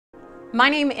My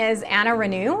name is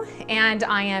Rannou, and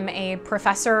I am a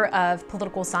professor of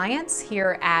political science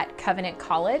here at Covenant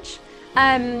College.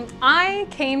 I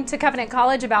came to Covenant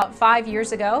College about 5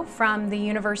 years ago from the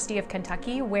University of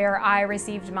Kentucky, where I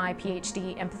received my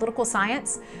PhD in political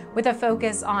science with a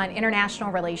focus on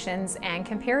international relations and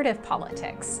comparative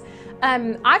politics.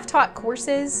 I've taught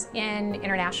courses in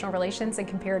international relations and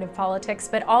comparative politics,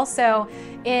 but also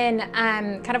in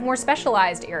kind of more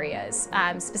specialized areas,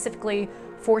 specifically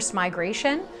forced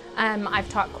migration. I've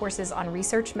taught courses on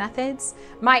research methods.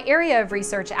 My area of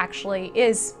research actually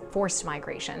is forced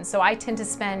migration, so I tend to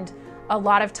spend a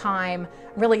lot of time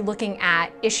really looking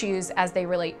at issues as they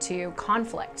relate to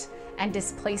conflict and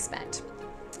displacement,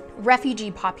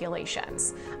 refugee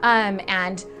populations,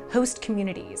 and host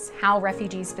communities, how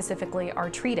refugees specifically are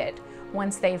treated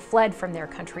once they've fled from their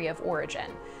country of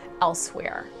origin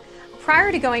elsewhere.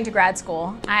 Prior to going to grad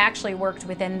school, I actually worked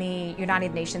within the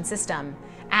United Nations system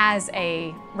as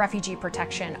a refugee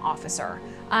protection officer.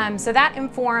 So that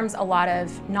informs a lot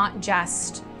of not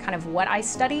just kind of what I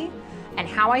study and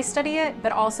how I study it,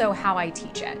 but also how I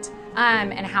teach it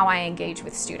and how I engage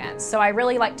with students. So I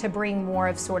really like to bring more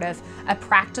of sort of a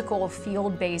practical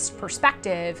field-based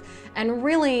perspective and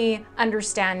really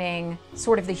understanding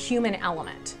sort of the human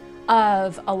element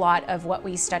of a lot of what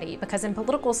we study, because in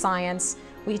political science,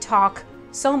 we talk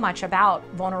so much about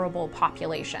vulnerable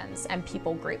populations and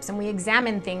people groups, and we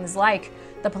examine things like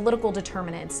the political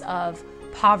determinants of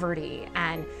poverty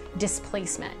and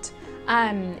displacement.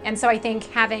 And so I think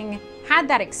having had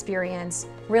that experience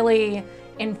really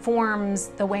informs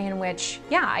the way in which,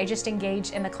 I just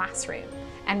engage in the classroom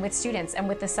and with students and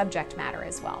with the subject matter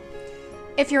as well.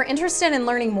 If you're interested in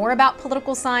learning more about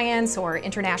political science or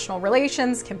international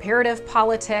relations, comparative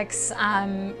politics,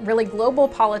 really global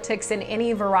politics in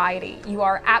any variety, you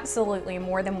are absolutely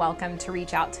more than welcome to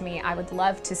reach out to me. I would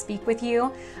love to speak with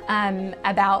you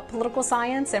about political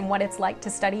science and what it's like to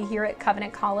study here at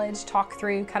Covenant College, talk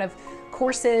through kind of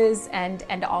courses and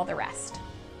all the rest.